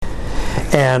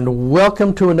And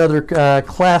welcome to another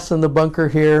class in the bunker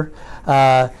here.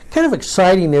 Kind of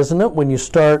exciting, isn't it, when you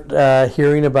start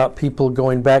hearing about people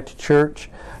going back to church?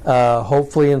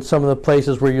 Hopefully in some of the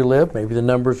places where you live, maybe the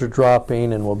numbers are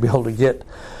dropping and we'll be able to get,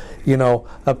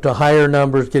 up to higher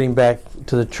numbers getting back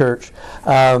to the church.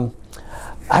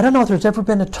 I don't know if there's ever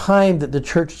been a time that the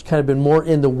church has kind of been more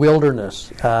in the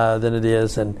wilderness than it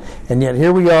is, and yet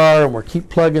here we are, and we keep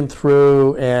plugging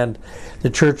through, and the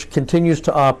church continues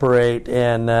to operate,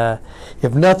 and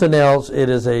if nothing else, it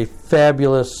is a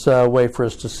fabulous way for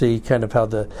us to see kind of how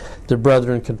the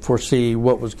brethren can foresee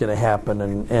what was going to happen,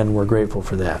 and we're grateful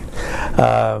for that.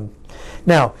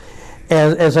 Now,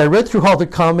 as I read through all the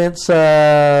comments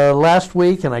last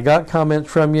week, and I got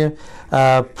comments from you,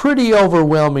 pretty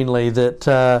overwhelmingly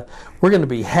that we're going to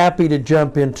be happy to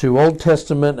jump into Old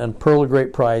Testament and Pearl of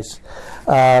Great Price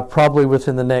probably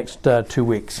within the next 2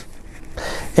 weeks.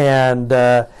 And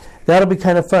that'll be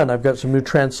kind of fun. I've got some new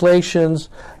translations.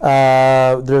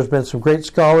 There's been some great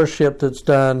scholarship that's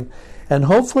done. And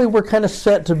hopefully we're kind of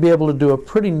set to be able to do a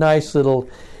pretty nice little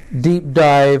deep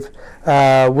dive.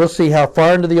 We'll see how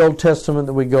far into the Old Testament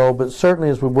that we go, but certainly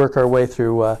as we work our way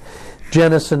through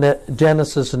Genesis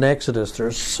and Exodus,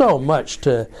 there's so much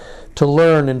to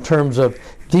learn in terms of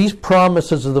these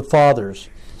promises of the fathers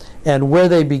and where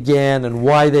they began and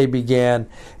why they began,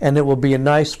 and it will be a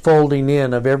nice folding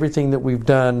in of everything that we've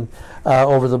done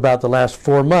over about the last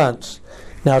 4 months.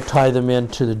 Now tie them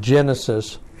into the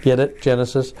Genesis, get it?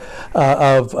 Genesis,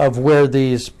 of where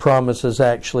these promises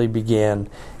actually began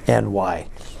and why.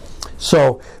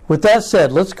 So with that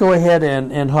said, let's go ahead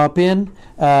and hop in.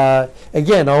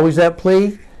 Again, always that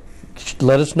plea.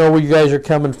 Let us know where you guys are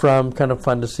coming from. Kind of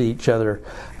fun to see each other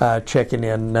checking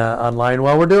in online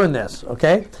while we're doing this.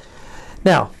 Okay?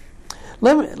 Now,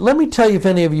 let me tell you if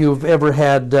any of you have ever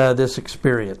had this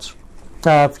experience.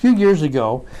 A few years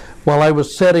ago, while I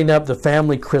was setting up the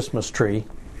family Christmas tree,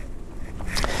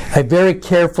 I very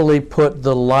carefully put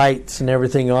the lights and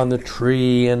everything on the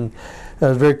tree, and I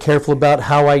was very careful about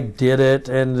how I did it,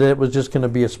 and that it was just going to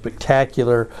be a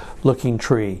spectacular looking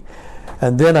tree.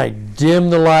 And then I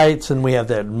dimmed the lights, and we have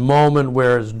that moment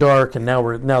where it's dark, and now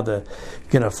we're going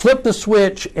to flip the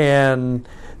switch, and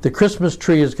the Christmas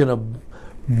tree is going to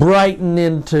brighten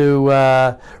into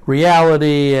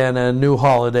reality, and a new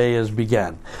holiday has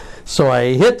begun. So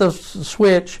I hit the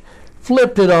switch,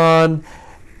 flipped it on,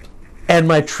 and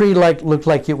my tree looked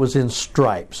like it was in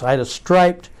stripes. I had a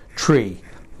striped tree.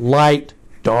 Light,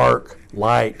 dark,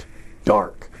 light,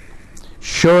 dark.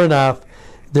 Sure enough,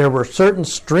 there were certain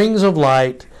strings of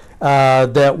light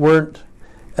that weren't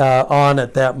on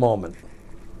at that moment.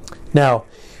 Now,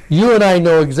 you and I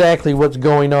know exactly what's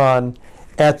going on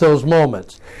at those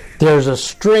moments. There's a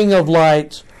string of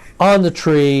lights on the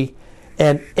tree,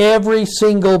 and every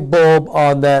single bulb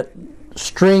on that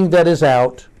string that is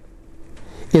out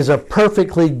is a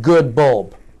perfectly good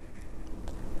bulb.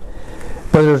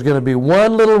 But there's going to be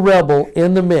one little rebel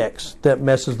in the mix that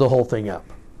messes the whole thing up.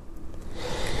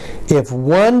 If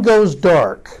one goes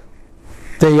dark,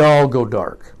 they all go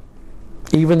dark,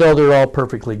 even though they're all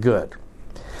perfectly good.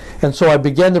 And so I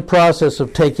began the process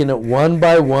of taking it one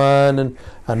by one and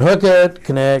unhook it,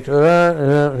 connect,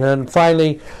 and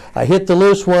finally I hit the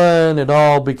loose one, it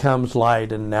all becomes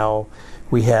light, and now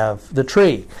we have the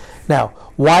tree. Now,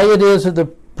 why it is that the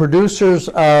producers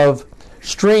of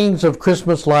strings of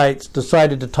Christmas lights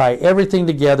decided to tie everything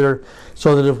together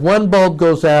so that if one bulb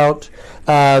goes out,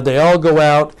 they all go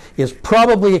out, is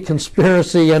probably a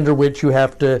conspiracy under which you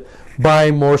have to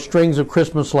buy more strings of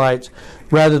Christmas lights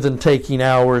rather than taking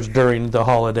hours during the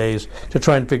holidays to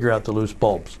try and figure out the loose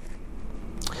bulbs.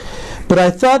 But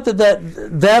I thought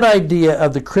that idea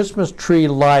of the Christmas tree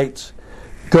lights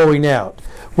going out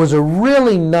was a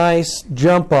really nice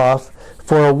jump off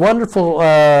for a wonderful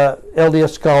LDS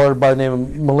scholar by the name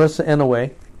of Melissa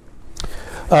Inouye,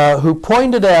 who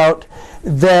pointed out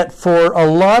that for a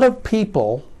lot of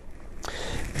people,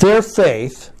 their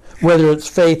faith, whether it's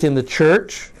faith in the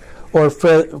church or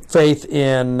faith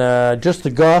in just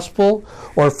the gospel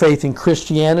or faith in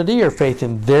Christianity or faith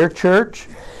in their church,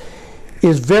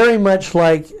 is very much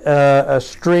like a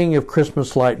string of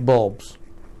Christmas light bulbs.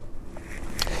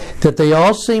 That they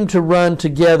all seem to run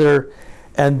together,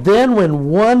 and then when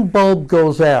one bulb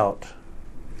goes out,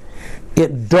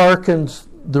 it darkens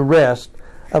the rest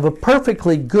of a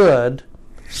perfectly good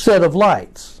set of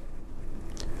lights.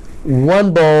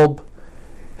 One bulb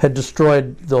had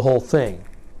destroyed the whole thing.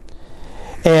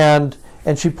 And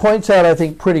she points out, I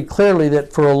think, pretty clearly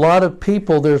that for a lot of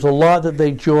people, there's a lot that they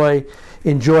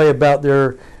enjoy about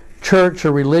their church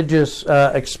or religious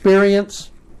experience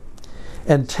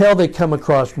until they come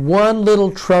across one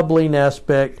little troubling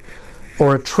aspect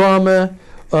or a trauma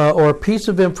or a piece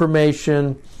of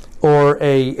information or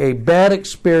a bad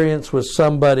experience with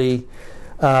somebody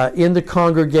in the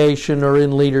congregation or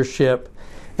in leadership,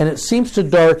 and it seems to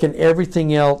darken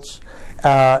everything else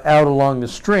out along the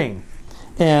string.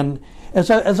 And as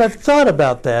I've thought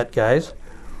about that, guys,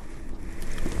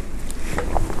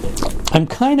 I'm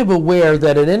kind of aware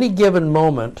that at any given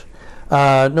moment,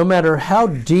 no matter how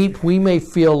deep we may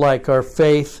feel like our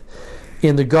faith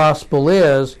in the gospel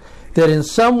is, that in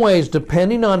some ways,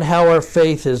 depending on how our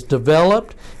faith is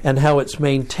developed and how it's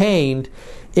maintained,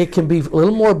 it can be a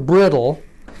little more brittle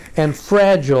and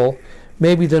fragile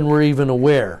maybe than we're even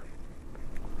aware.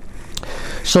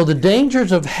 So the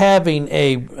dangers of having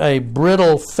a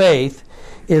brittle faith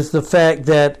is the fact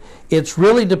that it's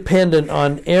really dependent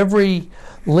on every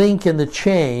link in the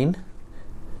chain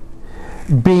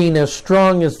being as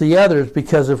strong as the others,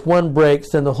 because if one breaks,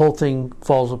 then the whole thing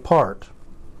falls apart.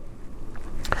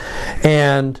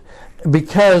 And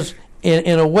because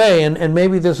in a way, and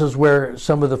maybe this is where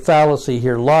some of the fallacy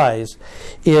here lies,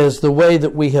 is the way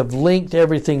that we have linked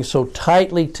everything so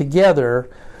tightly together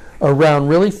around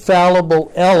really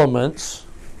fallible elements,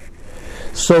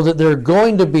 so that there are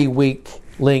going to be weak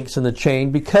links in the chain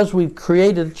because we've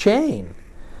created a chain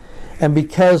and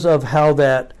because of how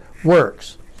that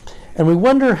works. And we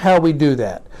wonder how we do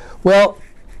that. Well,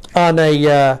 on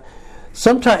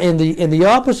sometime in the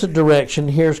opposite direction,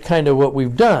 here's kind of what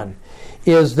we've done,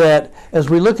 is that as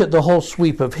we look at the whole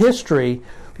sweep of history,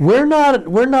 we're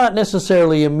not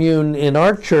necessarily immune in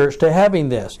our church to having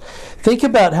this. Think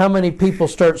about how many people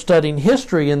start studying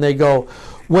history and they go,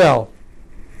 well,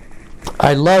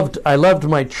 I loved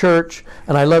my church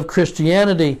and I loved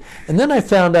Christianity, and then I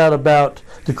found out about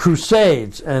the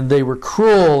Crusades, and they were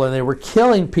cruel and they were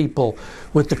killing people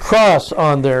with the cross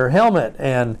on their helmet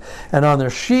and on their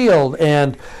shield,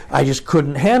 and I just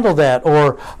couldn't handle that.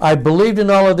 Or I believed in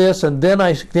all of this, and then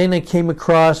I came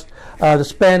across the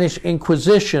Spanish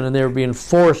Inquisition, and they were being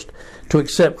forced to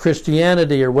accept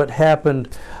Christianity, or what happened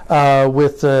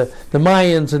with the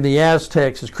Mayans and the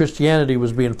Aztecs as Christianity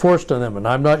was being forced on them. And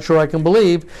I'm not sure I can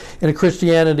believe in a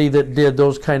Christianity that did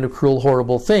those kind of cruel,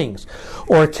 horrible things.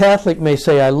 Or a Catholic may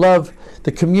say, I love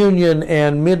the communion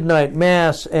and midnight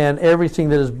mass and everything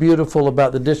that is beautiful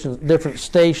about the different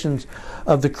stations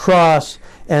of the cross,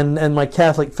 and my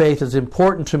Catholic faith is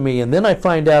important to me. And then I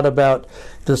find out about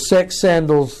the sex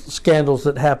scandals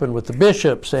that happened with the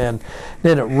bishops, and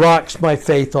then it rocks my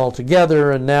faith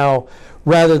altogether. And now,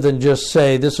 rather than just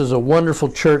say this is a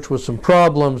wonderful church with some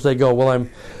problems, they go, well, I'm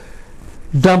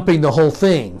dumping the whole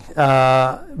thing.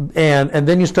 And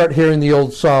then you start hearing the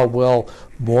old saw, well,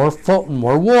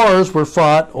 more wars were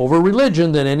fought over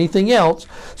religion than anything else,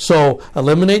 so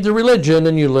eliminate the religion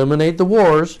and you eliminate the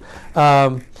wars,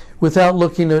 without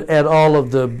looking at all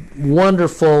of the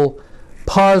wonderful,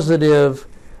 positive,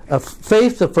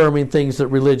 faith-affirming things that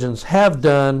religions have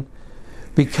done,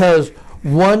 because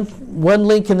one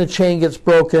link in the chain gets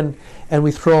broken and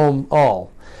we throw them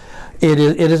all. It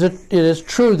is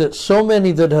true that so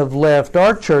many that have left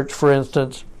our church, for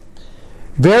instance,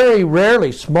 very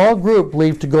rarely, small group,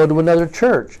 leave to go to another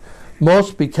church.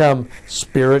 Most become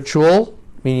spiritual,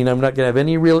 meaning I'm not going to have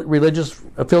any religious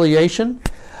affiliation.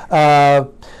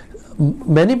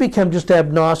 Many become just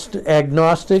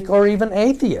agnostic or even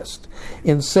atheist,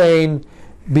 in saying,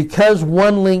 because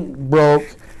one link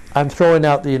broke, I'm throwing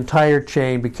out the entire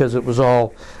chain because it was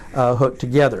all hooked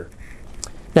together.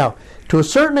 Now, to a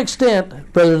certain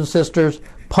extent, brothers and sisters,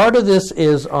 part of this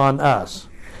is on us.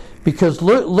 Because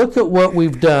look at what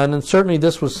we've done, and certainly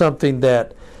this was something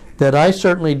that I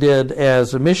certainly did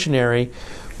as a missionary.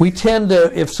 We tend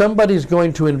to, if somebody's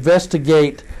going to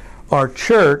investigate our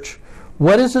church,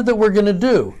 what is it that we're going to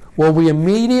do? Well, we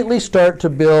immediately start to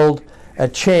build a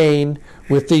chain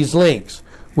with these links.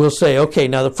 We'll say, okay,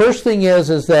 now the first thing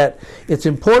is that it's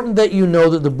important that you know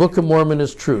that the Book of Mormon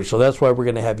is true. So that's why we're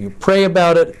going to have you pray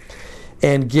about it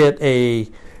and get a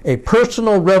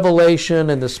personal revelation,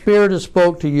 and the Spirit has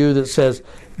spoke to you that says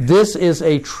this is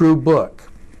a true book.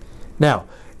 Now,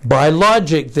 by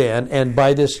logic then, and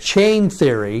by this chain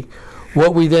theory,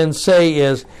 what we then say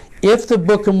is, if the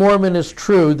Book of Mormon is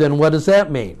true, then what does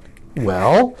that mean?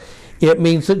 Well, it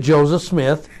means that Joseph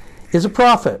Smith is a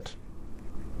prophet,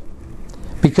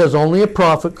 because only a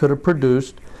prophet could have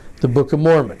produced the Book of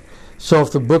Mormon. So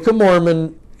if the Book of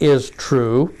Mormon is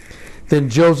true, then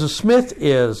Joseph Smith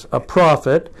is a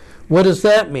prophet. What does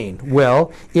that mean?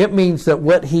 Well, it means that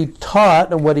what he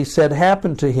taught and what he said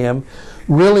happened to him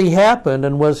really happened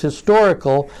and was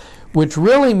historical, which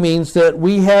really means that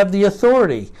we have the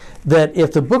authority that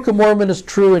if the Book of Mormon is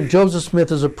true and Joseph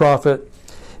Smith is a prophet,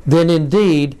 then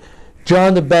indeed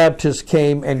John the Baptist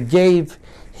came and gave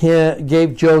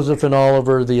Joseph and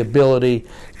Oliver the ability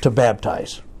to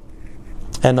baptize.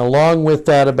 And along with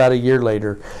that, about a year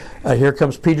later, here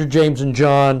comes Peter, James, and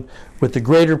John with the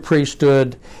greater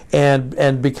priesthood.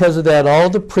 And because of that, all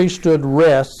the priesthood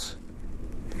rests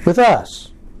with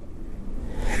us.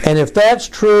 And if that's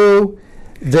true,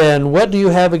 then what do you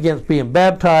have against being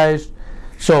baptized?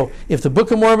 So if the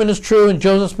Book of Mormon is true and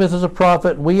Joseph Smith is a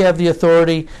prophet and we have the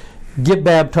authority, get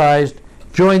baptized,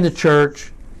 join the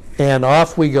church, and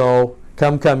off we go.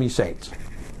 Come, come, ye saints.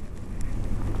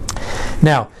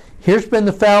 Now, here's been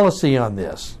the fallacy on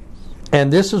this,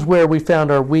 and this is where we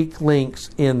found our weak links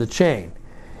in the chain,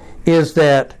 is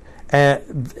that,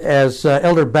 as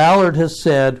Elder Ballard has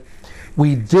said,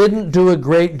 we didn't do a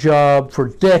great job for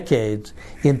decades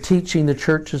in teaching the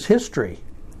church's history.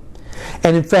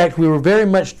 And in fact, we were very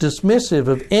much dismissive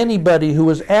of anybody who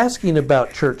was asking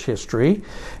about church history,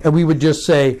 and we would just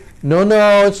say, no,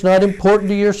 it's not important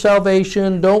to your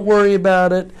salvation, don't worry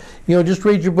about it, just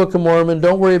read your Book of Mormon,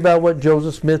 don't worry about what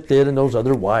Joseph Smith did and those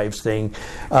other wives thing.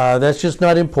 That's just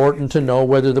not important to know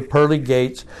whether the pearly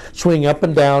gates swing up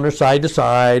and down or side to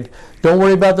side. Don't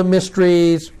worry about the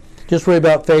mysteries, just worry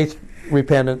about faith,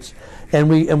 repentance, and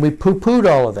we poo-pooed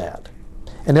all of that.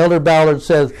 And Elder Ballard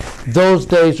says those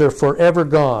days are forever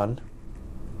gone,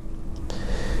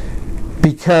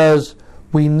 because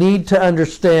we need to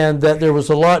understand that there was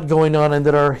a lot going on and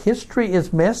that our history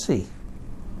is messy.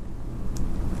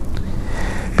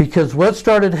 Because what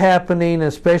started happening,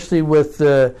 especially with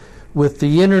the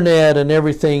internet and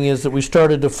everything, is that we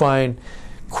started to find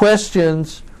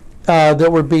questions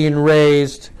that were being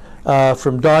raised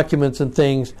from documents and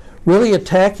things really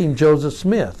attacking Joseph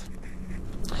Smith.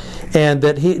 And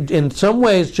that in some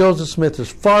ways, Joseph Smith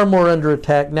is far more under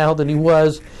attack now than he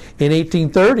was in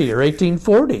 1830 or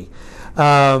 1840.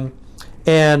 And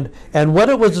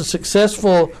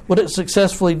what it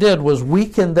successfully did was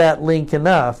weaken that link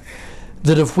enough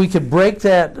that if we could break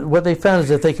that, what they found is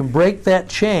that they can break that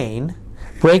chain,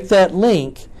 break that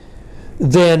link,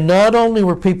 then not only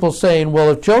were people saying, well,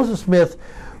 if Joseph Smith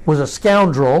was a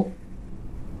scoundrel,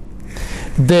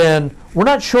 then we're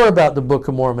not sure about the Book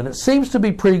of Mormon. It seems to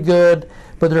be pretty good,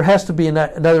 but there has to be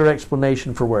another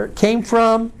explanation for where it came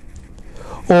from.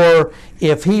 Or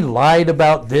if he lied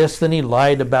about this, then he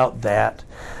lied about that.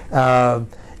 And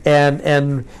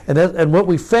what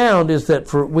we found is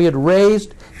that we had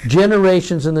raised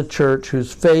generations in the church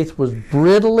whose faith was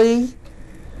brittly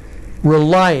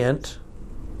reliant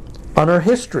on our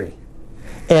history.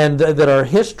 And that our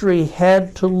history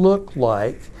had to look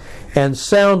like and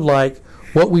sound like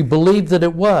what we believed that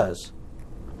it was.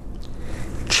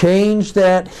 Change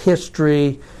that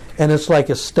history, and it's like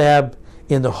a stab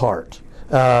in the heart.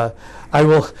 I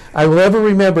will ever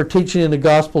remember teaching in the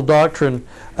gospel doctrine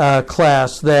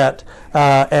class that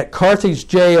at Carthage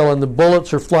jail, and the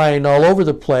bullets are flying all over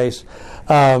the place,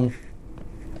 that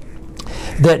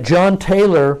John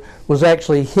Taylor was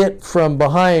actually hit from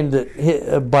behind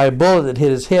by a bullet that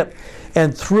hit his hip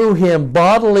and threw him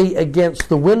bodily against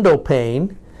the window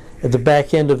pane at the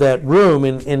back end of that room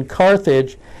in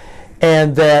Carthage,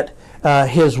 and that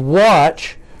his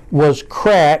watch was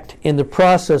cracked in the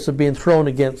process of being thrown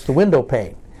against the window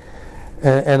pane.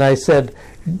 And I said,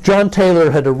 John Taylor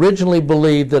had originally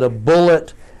believed that a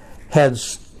bullet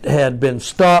had been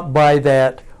stopped by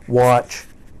that watch,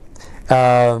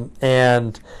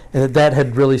 and that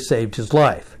had really saved his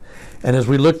life. And as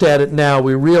we looked at it now,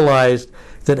 we realized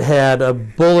that had a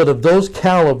bullet of those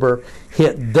caliber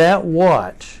hit that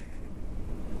watch,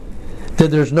 that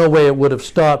there's no way it would have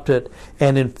stopped it,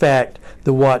 and in fact,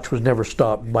 the watch was never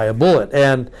stopped by a bullet.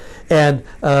 And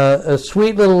a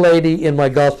sweet little lady in my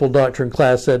gospel doctrine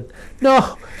class said,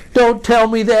 "No, don't tell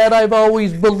me that. I've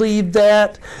always believed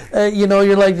that.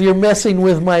 You're messing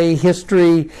with my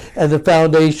history and the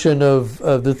foundation of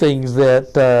the things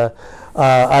that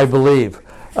I believe."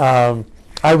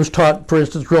 I was taught, for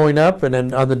instance, growing up, and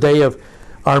then on the day of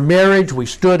our marriage, we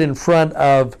stood in front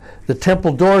of the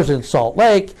temple doors in Salt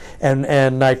Lake,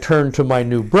 and I turned to my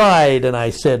new bride and I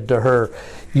said to her,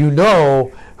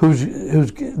 that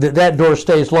door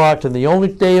stays locked, and the only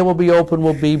day it will be open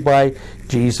will be by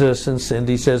Jesus. And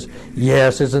Cindy says,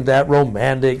 "Yes, isn't that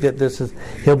romantic that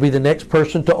he'll be the next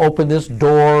person to open this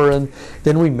door?" And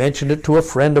then we mentioned it to a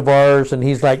friend of ours, and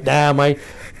he's like, "Nah, my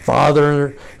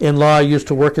father-in-law used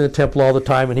to work in the temple all the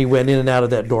time, and he went in and out of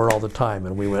that door all the time."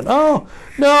 And we went, "Oh,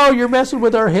 no, you're messing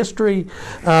with our history."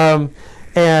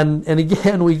 And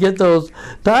again, we get those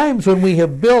times when we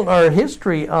have built our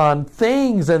history on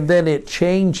things and then it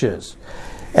changes.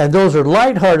 And those are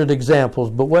lighthearted examples,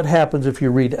 but what happens if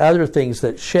you read other things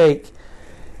that shake,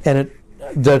 and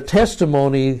the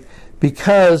testimony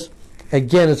because,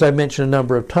 again, as I mentioned a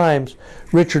number of times,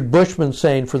 Richard Bushman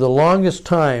saying for the longest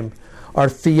time, our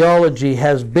theology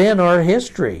has been our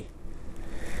history.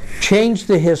 Change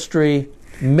the history,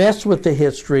 mess with the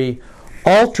history,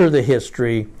 alter the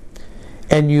history,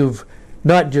 and you've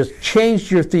not just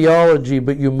changed your theology,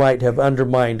 but you might have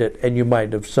undermined it, and you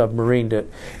might have submarined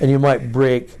it, and you might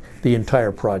break the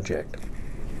entire project.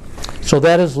 So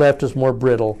that has left us more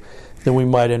brittle than we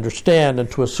might understand, and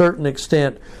to a certain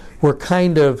extent, we're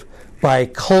kind of, by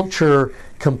culture,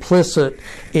 complicit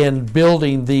in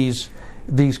building these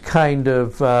kind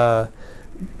of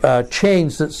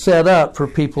chains that set up for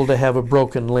people to have a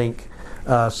broken link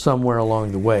somewhere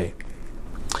along the way.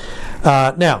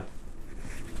 Now,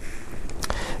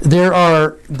 there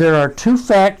are two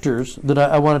factors that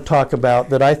I want to talk about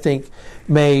that I think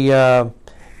may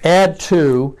add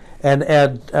to and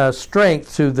add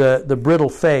strength to the brittle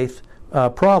faith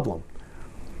problem.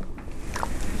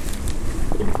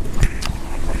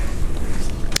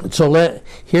 So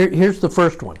here's the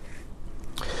first one.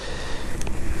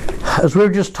 As we were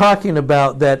just talking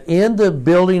about, that in the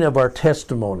building of our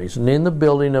testimonies and in the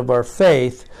building of our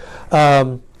faith,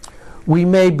 we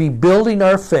may be building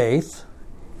our faith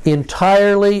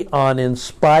entirely on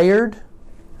inspired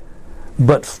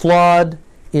but flawed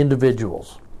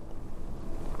individuals.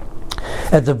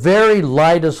 At the very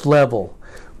lightest level,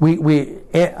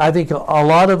 I think a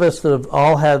lot of us that have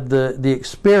all had the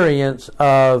experience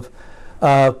of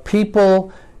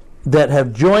people that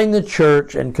have joined the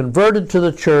church and converted to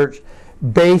the church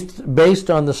based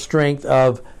on the strength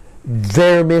of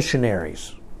their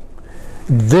missionaries.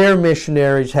 Their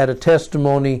missionaries had a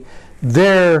testimony.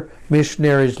 Their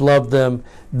missionaries loved them.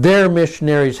 Their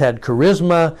missionaries had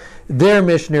charisma. Their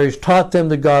missionaries taught them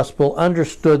the gospel,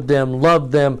 understood them,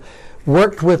 loved them,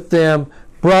 worked with them,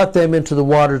 brought them into the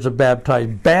waters of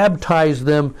baptism, baptized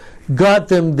them, got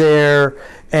them there,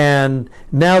 and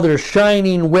now they're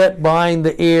shining wet behind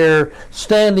the ear,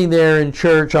 standing there in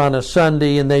church on a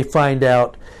Sunday, and they find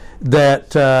out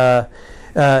that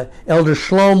Elder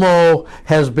Shlomo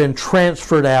has been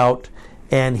transferred out,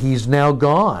 and he's now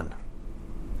gone.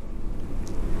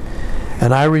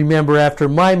 And I remember after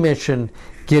my mission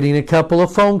getting a couple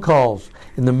of phone calls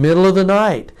in the middle of the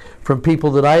night from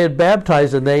people that I had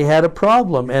baptized, and they had a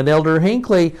problem. And Elder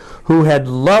Hinckley, who had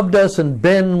loved us and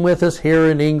been with us here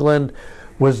in England,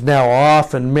 was now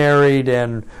off and married,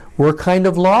 and we're kind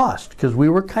of lost because we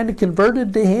were kind of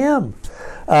converted to him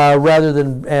rather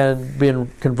than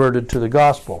being converted to the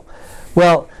gospel.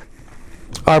 Well,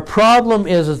 our problem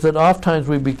is that oftentimes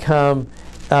we become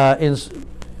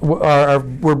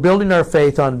we're building our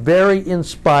faith on very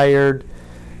inspired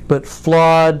but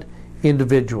flawed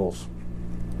individuals.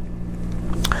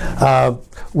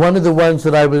 One of the ones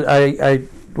that I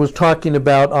was talking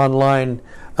about online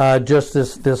just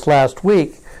this last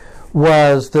week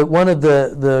was that one of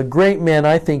the great men,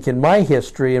 I think, in my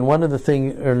history, and one of the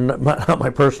things, or not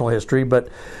my personal history, but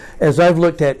as I've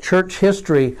looked at church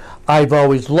history, I've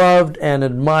always loved and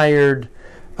admired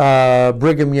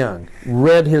Brigham Young,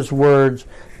 read his words,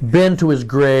 been to his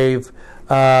grave,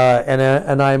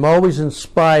 and I'm always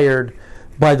inspired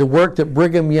by the work that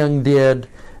Brigham Young did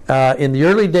in the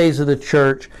early days of the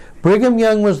church. Brigham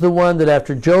Young was the one that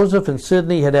after Joseph and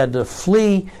Sidney had to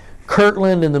flee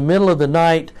Kirtland in the middle of the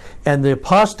night and the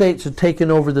apostates had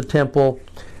taken over the temple,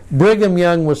 Brigham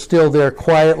Young was still there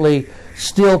quietly,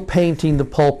 still painting the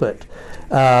pulpit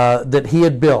that he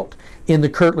had built in the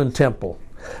Kirtland temple.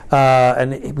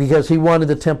 And because he wanted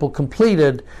the temple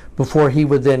completed before he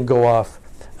would then go off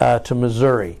to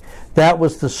Missouri. That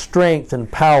was the strength and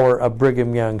power of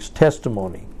Brigham Young's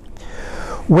testimony.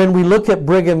 When we look at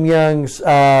Brigham Young's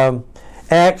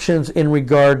actions in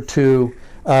regard to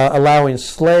allowing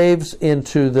slaves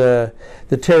into the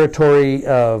territory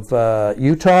of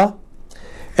Utah,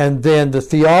 and then the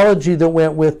theology that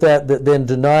went with that then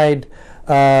denied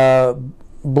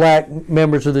black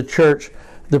members of the church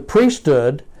the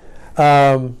priesthood,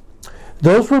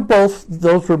 those were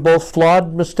both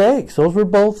flawed mistakes. Those were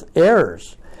both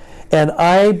errors. And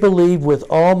I believe with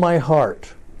all my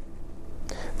heart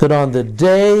that on the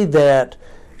day that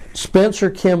Spencer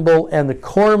Kimball and the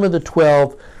Quorum of the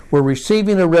 12 were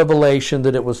receiving a revelation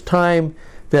that it was time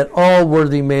that all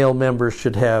worthy male members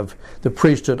should have the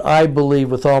priesthood, I believe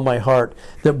with all my heart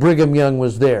that Brigham Young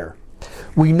was there.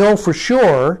 We know for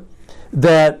sure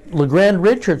that LeGrand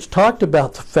Richards talked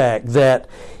about the fact that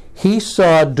he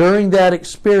saw during that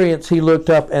experience, he looked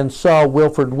up and saw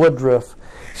Wilford Woodruff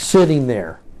sitting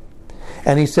there.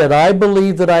 And he said, I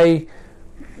believe that I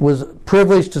was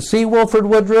privileged to see Wilford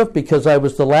Woodruff because I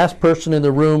was the last person in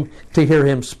the room to hear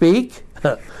him speak.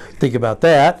 Think about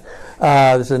that.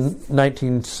 This is in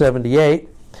 1978.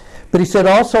 But he said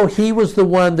also he was the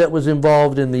one that was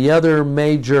involved in the other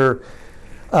major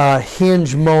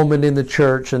hinge moment in the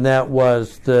church, and that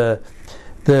was the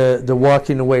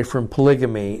walking away from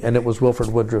polygamy, and it was Wilford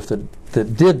Woodruff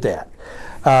that did that.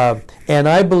 And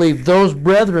I believe those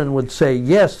brethren would say,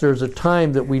 yes, there's a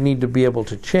time that we need to be able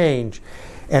to change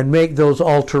and make those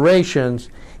alterations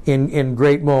in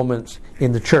great moments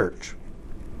in the church.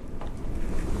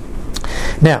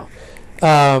 Now,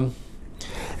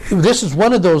 this is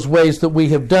one of those ways that we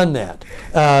have done that.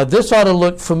 This ought to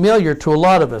look familiar to a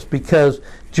lot of us because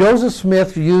Joseph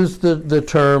Smith used the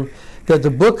term that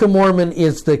the Book of Mormon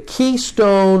is the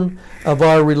keystone of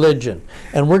our religion.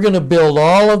 And we're going to build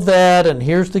all of that, and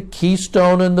here's the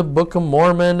keystone in the Book of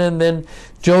Mormon, and then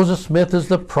Joseph Smith is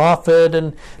the prophet,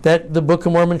 and that the Book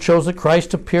of Mormon shows that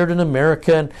Christ appeared in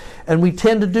America, and we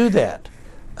tend to do that.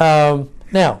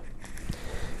 Now,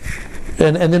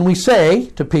 and then we say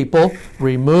to people,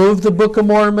 remove the Book of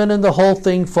Mormon and the whole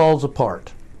thing falls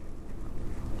apart.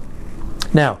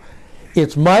 Now,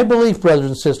 it's my belief, brothers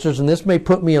and sisters, and this may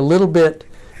put me a little bit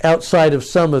outside of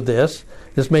some of this.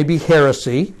 This may be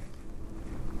heresy.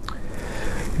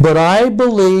 But I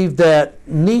believe that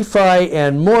Nephi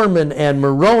and Mormon and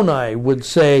Moroni would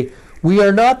say, we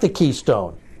are not the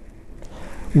keystone.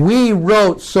 We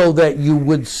wrote so that you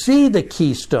would see the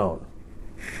keystone.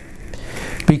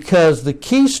 Because the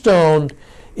keystone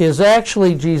is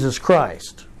actually Jesus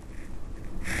Christ.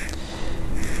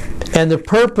 And the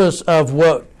purpose of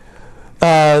what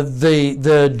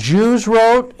the Jews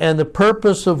wrote and the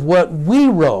purpose of what we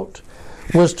wrote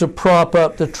was to prop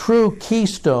up the true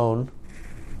keystone,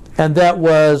 and that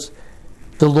was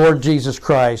the Lord Jesus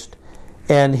Christ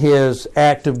and His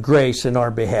act of grace in our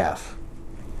behalf.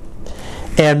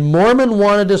 And Mormon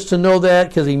wanted us to know that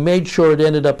because he made sure it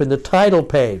ended up in the title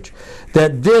page,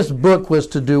 that this book was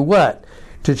to do what?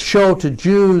 To show to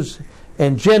Jews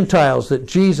and Gentiles that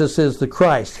Jesus is the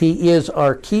Christ. He is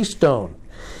our keystone.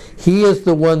 He is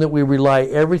the one that we rely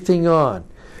everything on.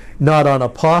 Not on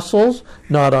apostles,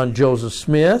 not on Joseph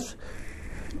Smith,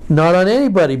 not on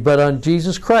anybody, but on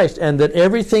Jesus Christ. And that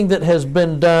everything that has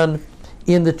been done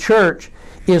in the church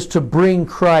is to bring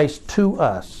Christ to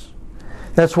us.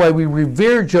 That's why we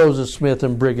revere Joseph Smith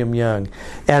and Brigham Young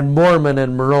and Mormon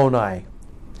and Moroni.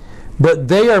 But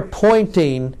they are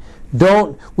pointing,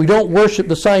 we don't worship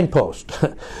the signpost.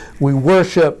 We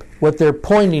worship what they're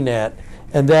pointing at,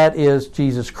 and that is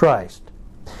Jesus Christ.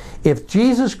 If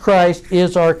Jesus Christ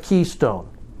is our keystone,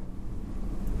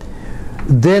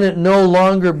 then it no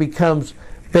longer becomes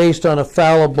based on a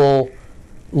fallible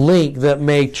link that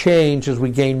may change as we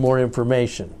gain more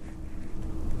information.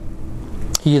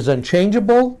 He is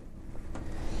unchangeable.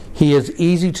 He is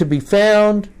easy to be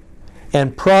found.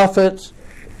 And prophets,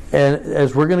 and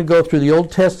as we're going to go through the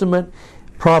Old Testament,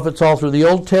 prophets all through the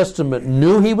Old Testament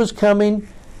knew He was coming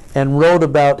and wrote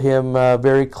about Him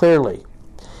very clearly.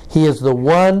 He is the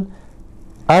one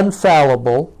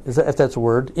infallible, if that's a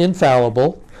word,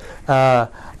 infallible,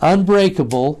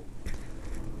 unbreakable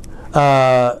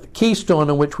keystone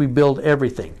on which we build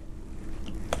everything.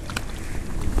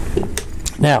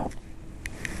 Now,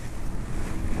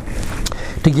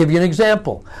 to give you an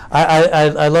example,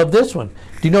 I love this one.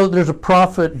 Do you know that there's a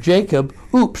prophet Jacob?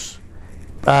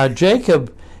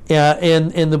 Jacob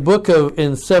in the book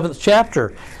in 7th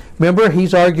chapter. Remember,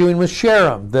 he's arguing with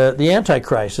Sherem, the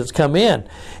Antichrist that's come in.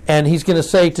 And he's going to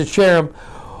say to Sherem,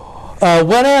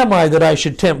 what am I that I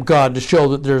should tempt God to show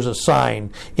that there's a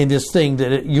sign in this thing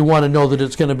that you want to know that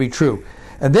it's going to be true?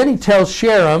 And then he tells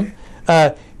Sherem,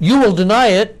 you will deny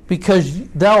it because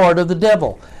thou art of the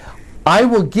devil. I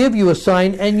will give you a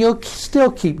sign and you'll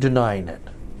still keep denying it.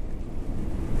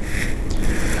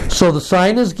 So the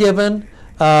sign is given.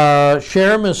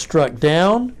 Sherem is struck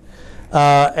down.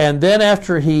 And then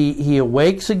after he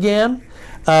awakes again,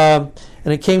 and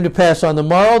it came to pass on the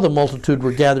morrow, the multitude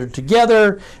were gathered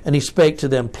together, and he spake to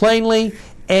them plainly,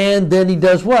 and then he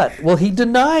does what? Well, he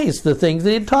denies the things that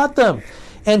he had taught them,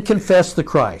 and confessed the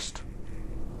Christ.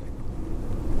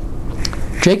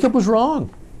 Jacob was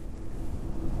wrong.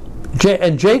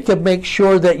 And Jacob makes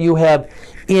sure that you have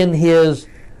in his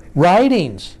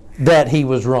writings that he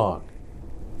was wrong.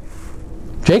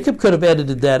 Jacob could have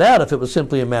edited that out if it was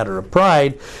simply a matter of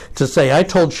pride to say, I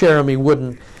told Sherem he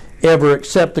wouldn't ever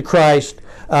accept the Christ,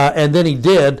 and then he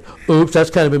did. Oops, that's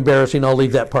kind of embarrassing. I'll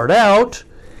leave that part out.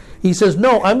 He says,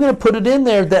 no, I'm going to put it in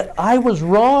there that I was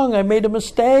wrong. I made a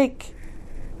mistake.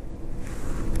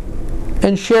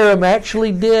 And Sherem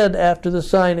actually did, after the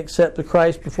sign, accept the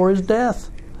Christ before his death.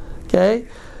 Okay?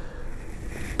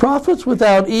 Prophets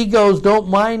without egos don't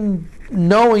mind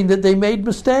knowing that they made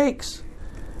mistakes.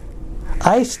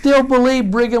 I still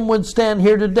believe Brigham would stand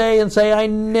here today and say, I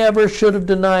never should have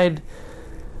denied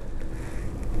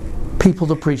people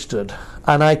the priesthood.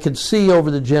 And I could see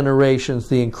over the generations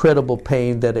the incredible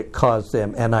pain that it caused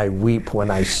them, and I weep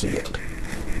when I see it.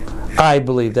 I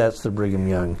believe that's the Brigham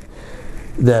Young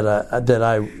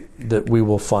that we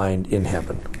will find in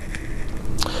heaven.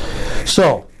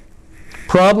 So,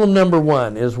 problem number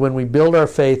one is when we build our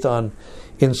faith on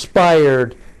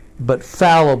inspired but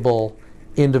fallible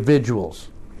individuals.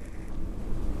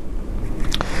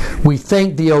 We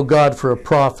thank thee, O God, for a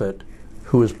prophet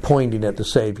who is pointing at the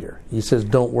Savior. He says,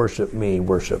 don't worship me,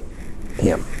 worship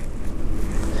him.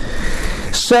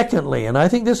 Secondly, and I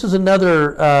think this is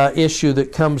another issue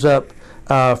that comes up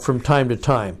from time to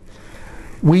time,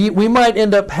 we might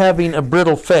end up having a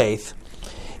brittle faith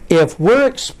if we're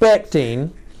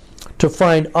expecting to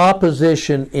find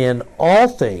opposition in all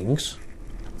things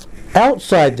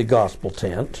outside the gospel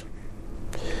tent,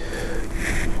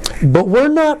 but we're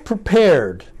not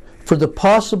prepared for the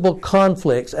possible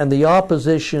conflicts and the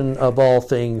opposition of all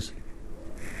things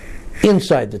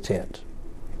inside the tent.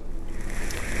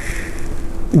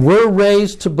 We're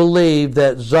raised to believe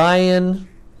that Zion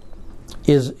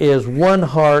is one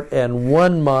heart and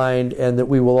one mind, and that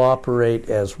we will operate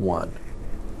as one.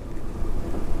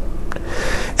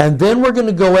 And then we're going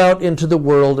to go out into the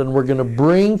world and we're going to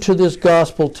bring to this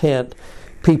gospel tent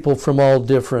people from all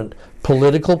different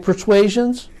political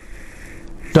persuasions,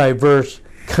 diverse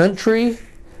country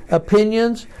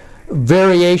opinions,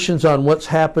 variations on what's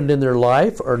happened in their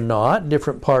life or not,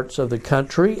 different parts of the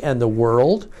country and the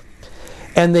world.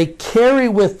 And they carry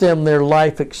with them their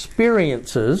life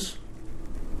experiences.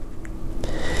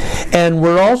 And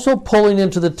we're also pulling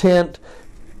into the tent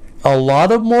a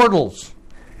lot of mortals.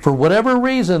 For whatever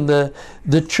reason,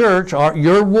 the church,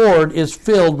 your ward, is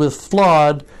filled with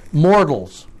flawed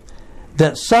mortals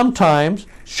that sometimes,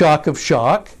 shock of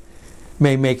shock,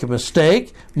 may make a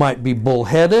mistake, might be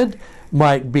bullheaded,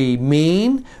 might be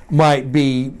mean, might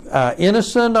be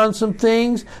innocent on some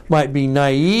things, might be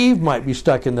naive, might be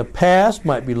stuck in the past,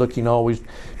 might be looking always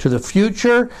to the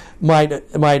future,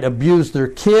 might abuse their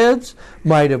kids,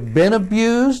 might have been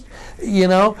abused. You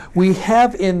know, we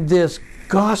have in this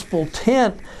gospel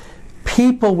tent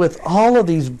people with all of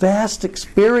these vast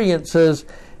experiences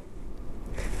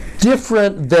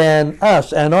different than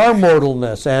us and our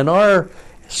mortalness and our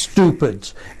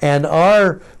stupids and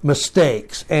our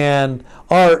mistakes and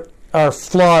our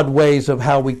flawed ways of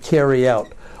how we carry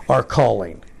out our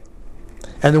calling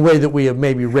and the way that we have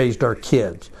maybe raised our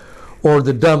kids or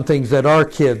the dumb things that our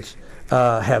kids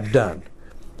have done.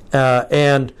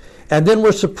 And then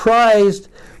we're surprised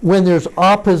when there's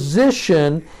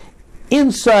opposition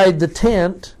inside the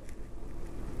tent,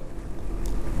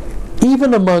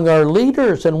 even among our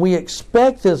leaders, and we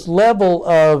expect this level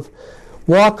of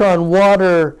walk on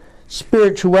water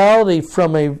spirituality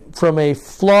from a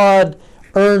flawed,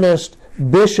 earnest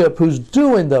bishop who's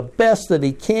doing the best that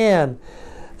he can.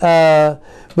 But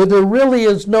there really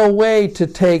is no way to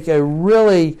take a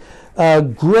really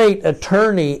great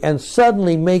attorney and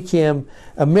suddenly make him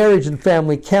a marriage and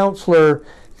family counselor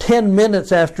 10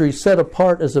 minutes after he's set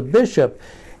apart as a bishop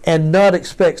and not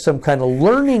expect some kind of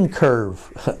learning curve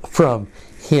from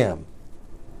him.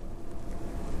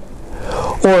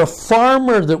 Or a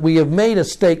farmer that we have made a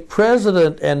stake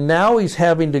president and now he's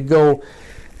having to go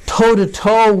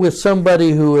toe-to-toe with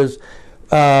somebody who has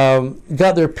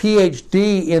got their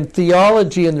PhD in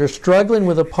theology and they're struggling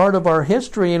with a part of our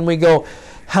history, and we go,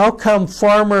 how come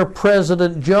Farmer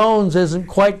President Jones isn't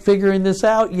quite figuring this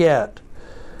out yet?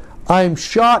 I'm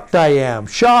shocked, I am.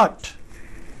 Shocked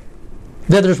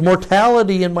that there's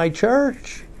mortality in my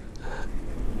church.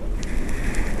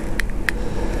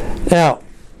 Now,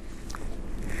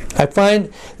 I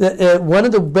find that one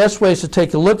of the best ways to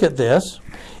take a look at this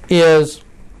is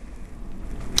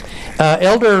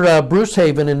Elder Bruce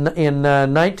Haven in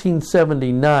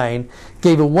 1979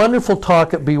 gave a wonderful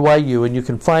talk at BYU, and you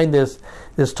can find this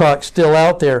talk still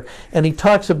out there, and he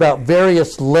talks about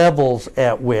various levels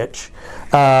at which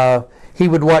he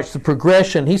would watch the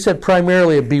progression. He said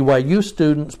primarily of BYU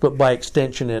students, but by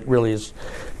extension it really is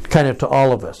kind of to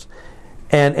all of us.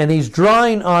 And he's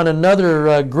drawing on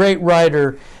another great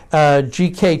writer,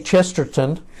 G.K.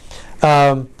 Chesterton,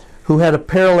 who had a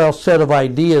parallel set of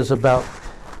ideas about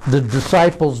the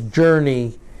disciples'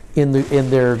 journey in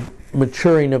their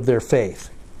maturing of their faith.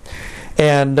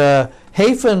 And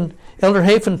Elder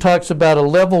Hafen talks about a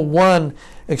level 1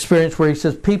 experience where he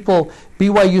says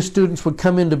BYU students would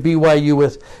come into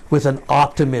BYU with an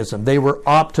optimism. They were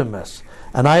optimists.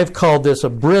 And I have called this a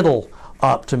brittle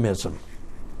optimism.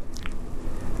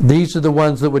 These are the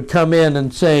ones that would come in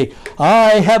and say,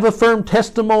 I have a firm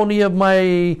testimony of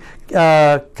my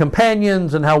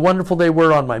companions and how wonderful they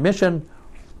were on my mission.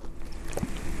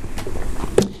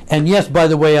 And yes, by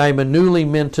the way, I'm a newly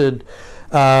minted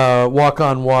walk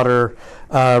on water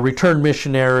returned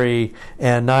missionary,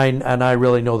 and I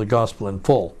really know the gospel in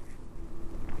full.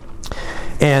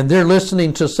 And they're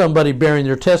listening to somebody bearing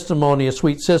their testimony, a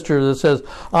sweet sister that says,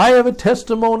 I have a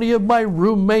testimony of my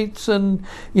roommates, and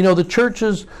the church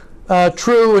is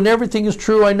true and everything is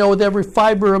true. I know with every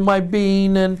fiber of my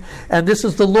being, and this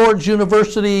is the Lord's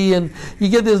university, and you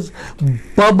get this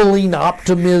bubbling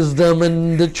optimism,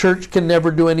 and the church can never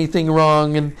do anything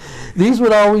wrong. And these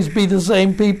would always be the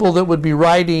same people that would be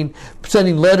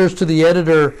sending letters to the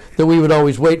editor that we would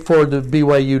always wait for, the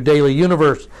BYU Daily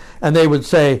Universe, and they would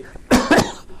say,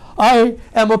 I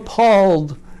am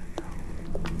appalled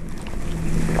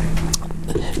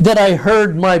that I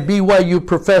heard my BYU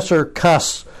professor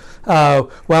cuss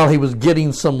while he was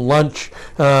getting some lunch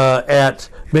at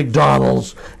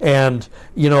McDonald's, and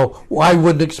I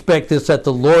wouldn't expect this at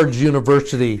the Lord's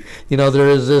University. There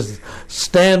is this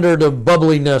standard of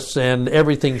bubbliness, and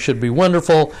everything should be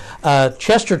wonderful.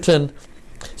 Chesterton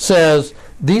says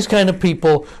these kind of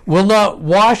people will not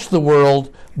wash the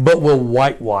world, but will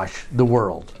whitewash the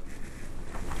world.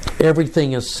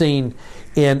 Everything is seen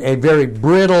in a very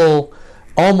brittle,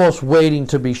 almost waiting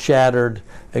to be shattered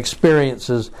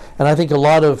experiences. And I think a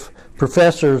lot of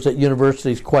professors at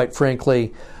universities, quite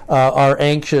frankly, are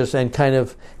anxious and kind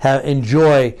of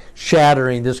enjoy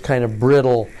shattering this kind of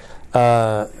brittle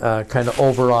kind of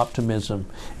over-optimism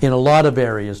in a lot of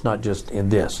areas, not just in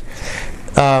this.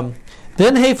 Then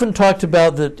Hafen talked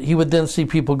about that he would then see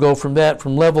people go from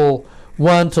level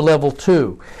 1 to level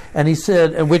 2, and he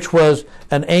said, and which was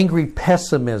an angry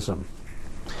pessimism.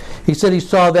 He said he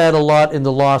saw that a lot in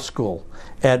the law school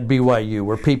at BYU,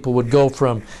 where people would go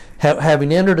from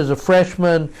having entered as a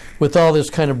freshman with all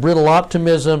this kind of brittle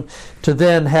optimism to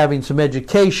then having some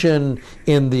education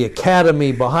in the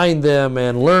academy behind them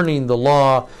and learning the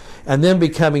law, and then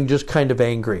becoming just kind of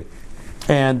angry.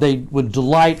 And they would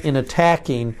delight in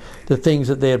attacking the things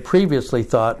that they had previously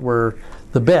thought were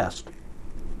the best,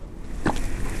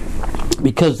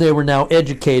 because they were now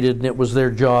educated, and it was their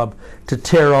job to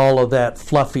tear all of that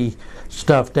fluffy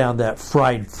stuff down. That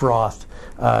fried froth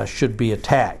should be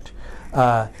attacked.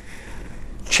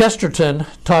 Chesterton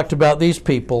talked about these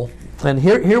people, and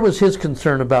here was his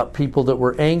concern about people that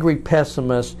were angry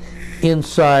pessimists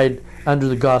inside under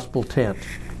the gospel tent.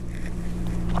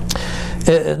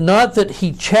 Not that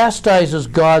he chastises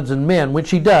gods and men, which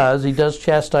he does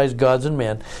chastise gods and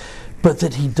men, but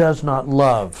that he does not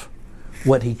love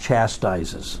what he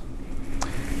chastises.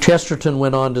 Chesterton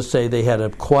went on to say they had a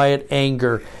quiet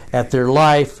anger at their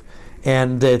life,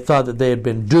 and they thought that they had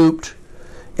been duped,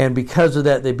 and because of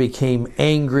that they became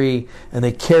angry, and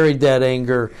they carried that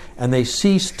anger, and they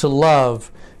ceased to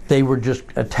love. They were just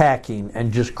attacking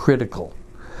and just critical.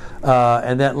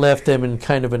 And that left them in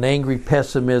kind of an angry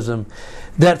pessimism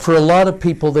that for a lot of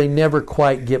people they never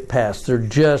quite get past. They're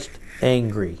just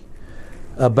angry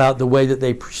about the way that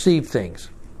they perceive things.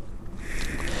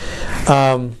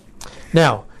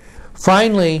 Now,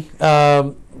 finally,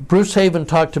 Bruce Haven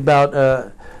talked about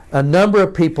a number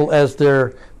of people as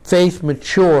their faith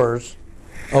matures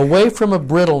away from a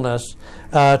brittleness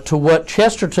to what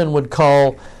Chesterton would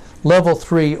call level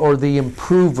 3, or the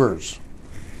improvers.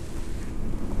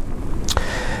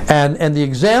 And the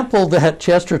example that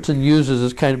Chesterton uses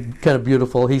is kind of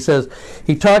beautiful. He says,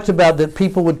 he talked about that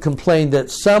people would complain that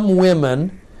some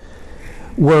women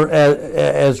were,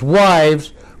 as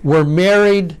wives, were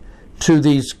married to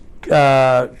these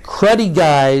cruddy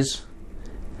guys,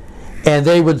 and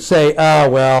they would say,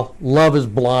 well, love is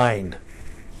blind.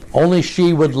 Only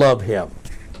she would love him.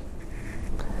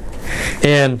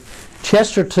 And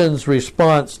Chesterton's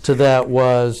response to that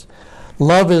was,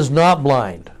 love is not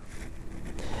blind.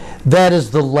 That is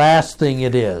the last thing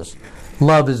it is.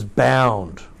 Love is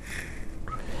bound.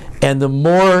 And the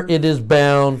more it is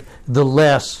bound, the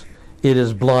less it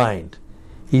is blind.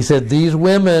 He said these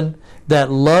women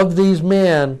that love these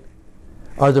men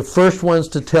are the first ones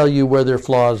to tell you where their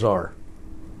flaws are.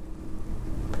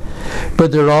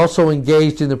 But they're also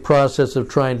engaged in the process of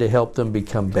trying to help them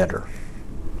become better.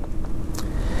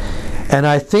 And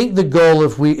I think the goal,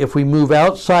 if we move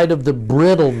outside of the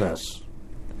brittleness,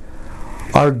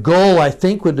 our goal, I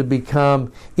think, would to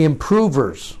become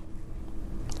improvers.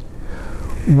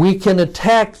 We can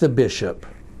attack the bishop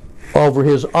over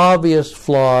his obvious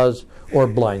flaws or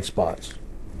blind spots.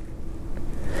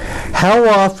 How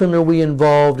often are we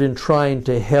involved in trying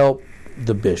to help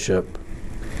the bishop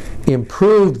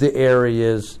improve the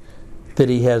areas that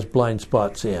he has blind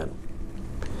spots in?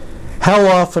 How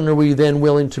often are we then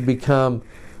willing to become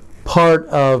part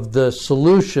of the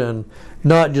solution,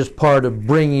 not just part of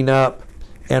bringing up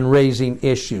and raising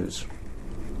issues?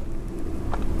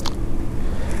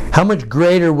 How much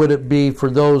greater would it be for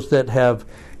those that have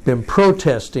been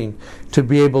protesting to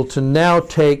be able to now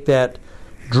take that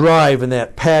drive and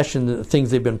that passion, the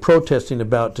things they've been protesting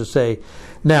about, to say,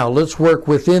 now let's work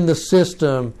within the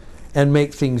system and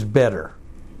make things better,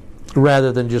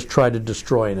 rather than just try to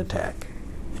destroy and attack.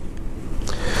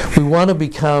 We want to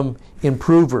become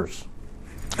improvers,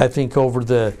 I think, over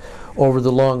the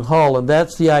long haul, and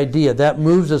that's the idea. That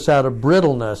moves us out of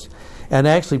brittleness and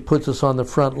actually puts us on the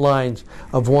front lines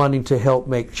of wanting to help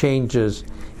make changes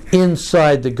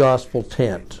inside the gospel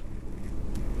tent.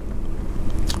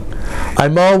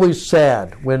 I'm always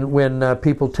sad when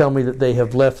people tell me that they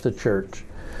have left the church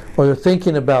or they're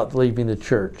thinking about leaving the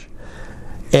church.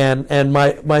 And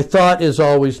my thought is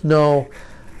always, no,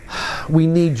 we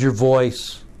need your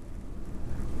voice.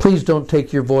 Please don't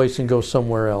take your voice and go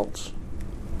somewhere else.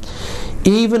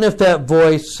 Even if that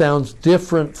voice sounds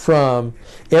different from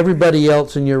everybody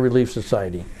else in your Relief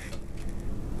Society.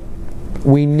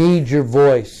 We need your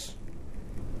voice.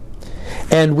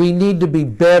 And we need to be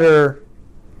better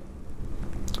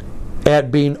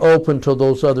at being open to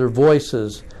those other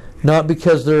voices, not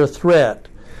because they're a threat,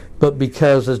 but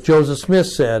because, as Joseph Smith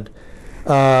said,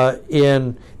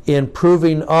 in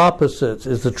proving opposites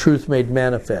is the truth made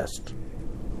manifest.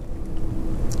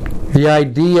 The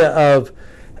idea of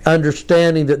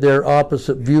understanding that there are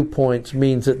opposite viewpoints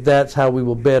means that that's how we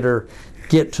will better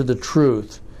get to the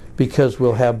truth, because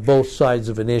we'll have both sides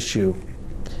of an issue.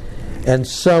 And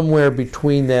somewhere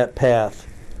between that path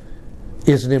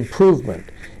is an improvement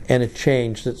and a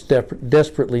change that's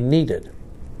desperately needed.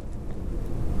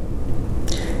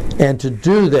 And to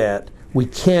do that, we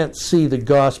can't see the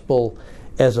gospel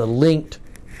as a linked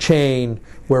chain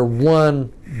where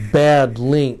one bad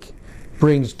link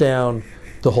brings down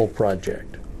the whole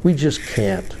project. We just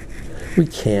can't. We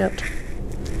can't.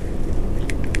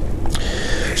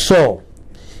 So,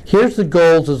 here's the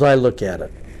goals as I look at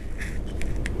it.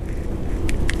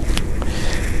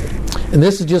 And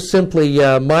this is just simply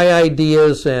my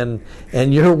ideas, and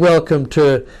you're welcome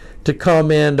to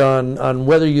comment on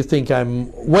whether you think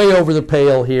I'm way over the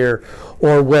pale here,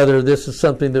 or whether this is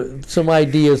some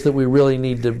ideas that we really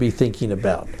need to be thinking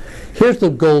about. Here's the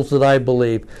goals that I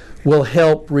believe will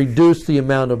help reduce the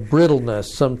amount of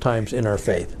brittleness sometimes in our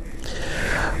faith.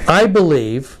 I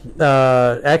believe,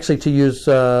 actually to use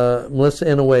Melissa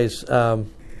Inouye's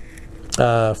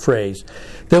phrase,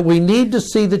 that we need to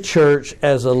see the church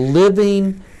as a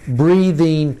living,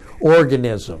 breathing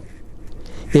organism.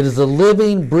 It is a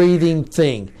living, breathing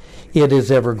thing. It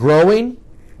is ever growing,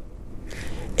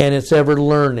 and it's ever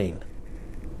learning.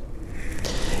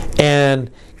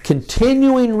 And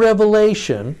continuing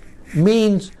revelation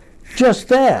means just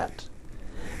that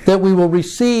we will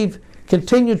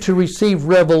continue to receive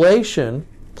revelation,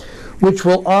 which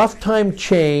will oftentimes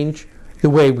change the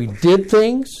way we did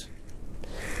things,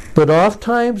 but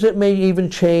oftentimes it may even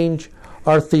change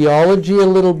our theology a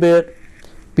little bit,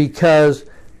 because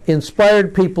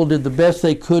inspired people did the best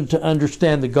they could to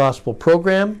understand the gospel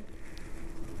program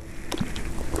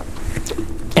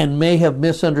and may have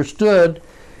misunderstood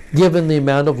given the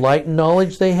amount of light and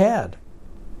knowledge they had.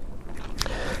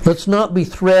 Let's not be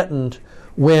threatened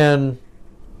when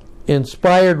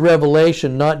inspired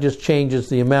revelation not just changes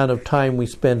the amount of time we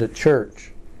spend at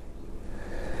church,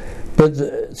 but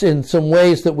in some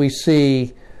ways that we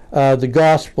see the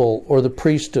gospel or the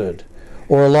priesthood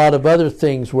or a lot of other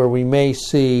things where we may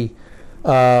see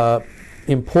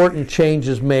important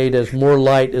changes made as more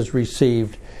light is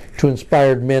received to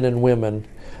inspired men and women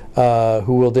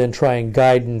who will then try and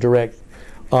guide and direct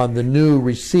on the new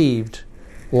received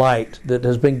light that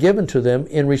has been given to them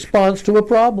in response to a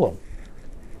problem.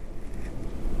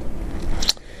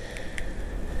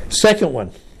 Second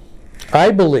one,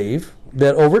 I believe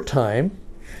that over time,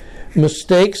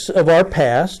 mistakes of our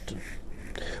past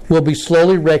will be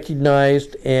slowly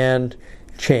recognized and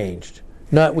changed.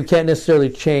 We can't necessarily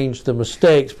change the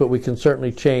mistakes, but we can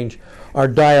certainly change our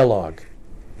dialogue.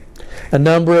 A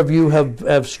number of you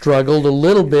have struggled a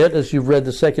little bit as you've read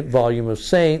the second volume of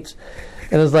Saints,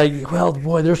 and it's like, well,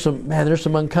 boy, there's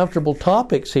some uncomfortable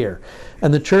topics here.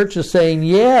 And the church is saying,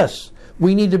 yes,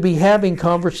 we need to be having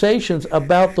conversations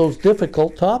about those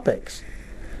difficult topics.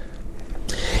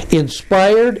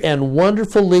 Inspired and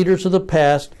wonderful leaders of the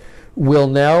past will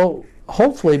now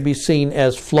hopefully be seen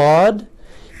as flawed,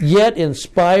 yet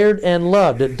inspired and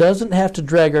loved. It doesn't have to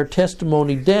drag our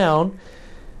testimony down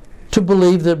to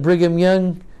believe that Brigham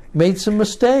Young made some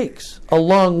mistakes,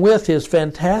 along with his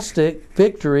fantastic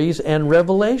victories and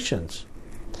revelations.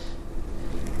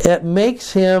 It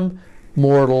makes him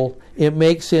mortal. It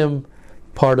makes him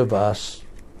part of us.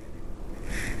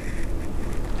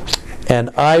 And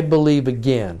I believe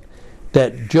again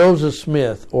that Joseph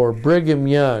Smith or Brigham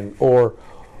Young or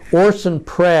Orson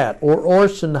Pratt or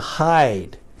Orson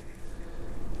Hyde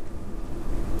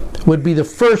would be the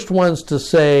first ones to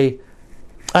say,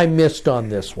 I missed on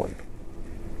this one.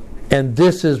 And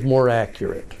this is more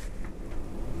accurate.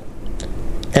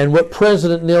 And what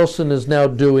President Nelson is now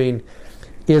doing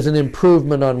is an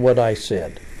improvement on what I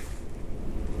said.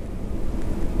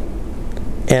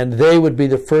 And they would be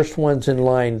the first ones in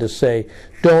line to say,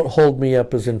 don't hold me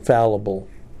up as infallible.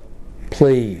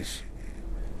 Please.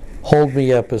 Hold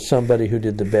me up as somebody who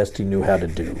did the best he knew how to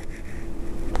do,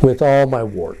 with all my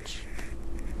warts.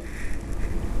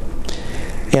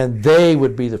 And they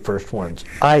would be the first ones,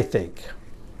 I think,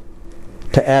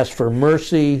 to ask for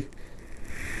mercy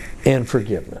and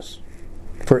forgiveness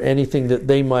for anything that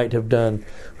they might have done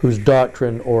whose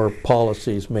doctrine or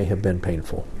policies may have been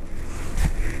painful.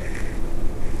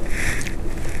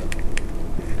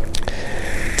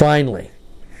 Finally,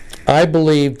 I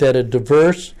believe that a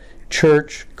diverse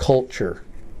church culture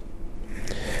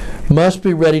must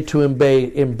be ready to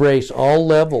embrace all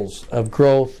levels of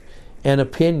growth and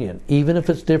opinion, even if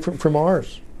it's different from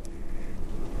ours.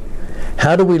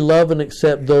 How do we love and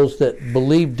accept those that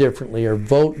believe differently or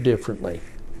vote differently,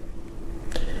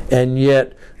 and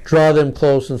yet draw them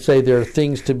close and say there are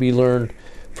things to be learned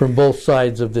from both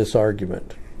sides of this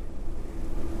argument?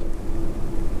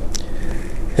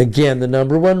 Again, the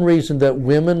number one reason that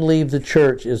women leave the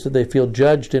church is that they feel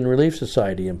judged in Relief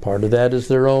Society, and part of that is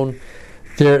their own.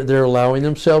 They're allowing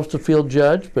themselves to feel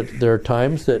judged, but there are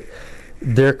times that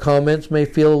their comments may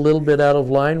feel a little bit out of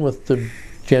line with the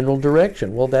general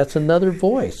direction. Well, that's another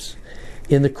voice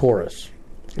in the chorus.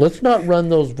 Let's not run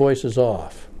those voices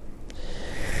off.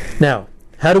 Now,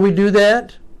 how do we do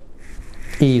that?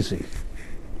 Easy.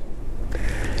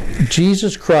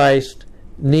 Jesus Christ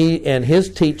and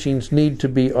his teachings need to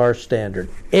be our standard.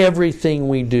 Everything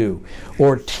we do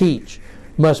or teach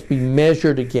must be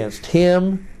measured against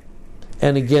him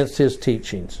and against his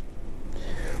teachings.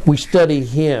 We study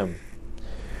him.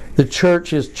 The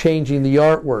church is changing the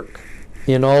artwork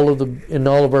in all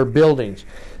of our buildings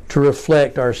to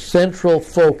reflect our central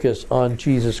focus on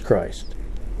Jesus Christ.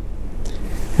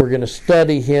 We're going to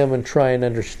study him and try and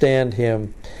understand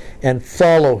him and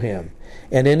follow him.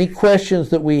 And any questions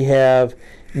that we have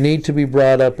need to be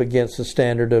brought up against the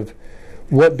standard of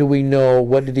what do we know,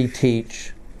 what did he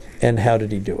teach, and how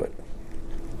did he do it.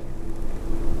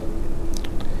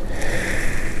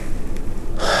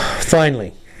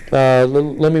 Finally,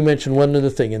 let me mention one other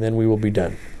thing and then we will be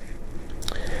done.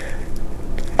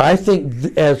 I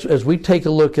think as we take a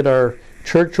look at our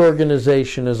church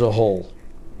organization as a whole,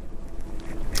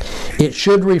 it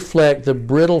should reflect the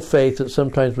brittle faith that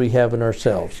sometimes we have in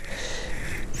ourselves.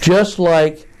 Just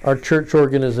like our church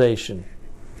organization,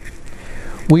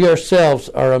 we ourselves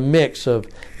are a mix of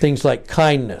things like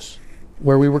kindness,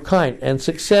 where we were kind, and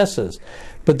successes,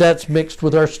 but that's mixed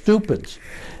with our stupids.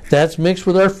 That's mixed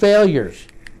with our failures.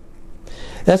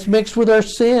 That's mixed with our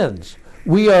sins.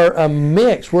 We are a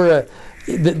mix. We're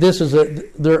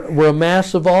a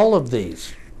mass of all of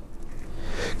these.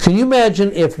 Can you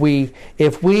imagine if we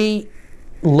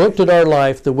looked at our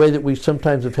life the way that we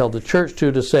sometimes have held the church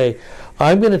to say,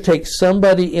 I'm going to take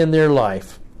somebody in their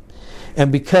life,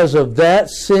 and because of that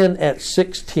sin at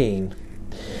 16,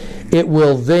 it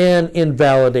will then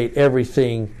invalidate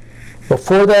everything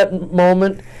before that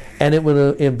moment, and it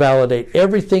will invalidate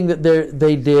everything that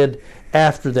they did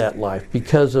after that life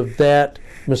because of that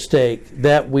mistake,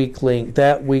 that weak link,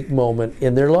 that weak moment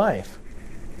in their life.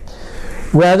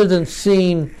 Rather than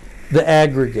seeing the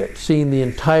aggregate, seeing the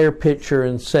entire picture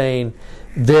and saying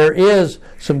there is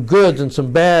some goods and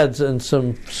some bads and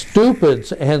some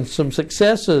stupids and some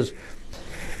successes,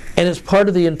 and it's part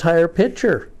of the entire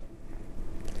picture.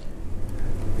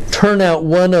 Turn out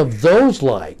one of those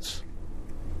lights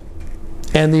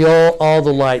and all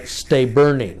the lights stay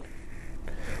burning.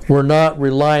 We're not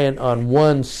reliant on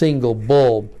one single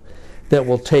bulb that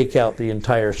will take out the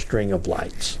entire string of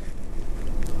lights.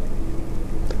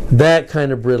 That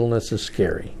kind of brittleness is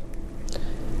scary.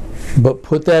 But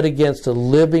put that against a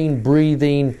living,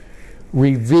 breathing,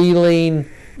 revealing,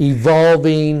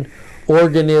 evolving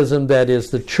organism that is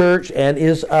the church and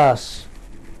is us.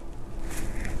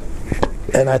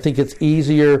 And I think it's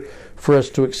easier for us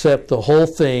to accept the whole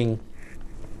thing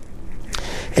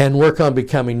and work on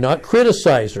becoming not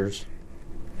criticizers,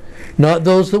 not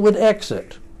those that would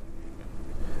exit,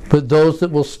 but those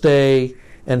that will stay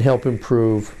and help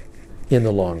improve in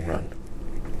the long run.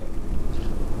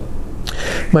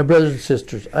 My brothers and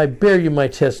sisters, I bear you my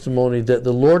testimony that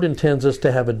the Lord intends us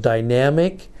to have a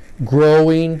dynamic,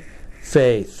 growing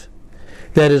faith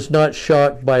that is not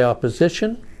shocked by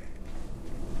opposition,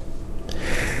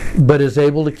 but is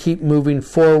able to keep moving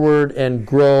forward and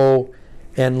grow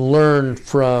and learn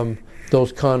from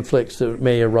those conflicts that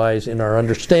may arise in our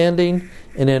understanding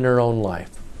and in our own life.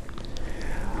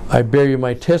 I bear you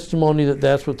my testimony that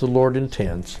that's what the Lord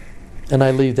intends, and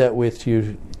I leave that with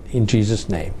you in Jesus'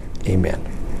 name.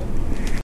 Amen.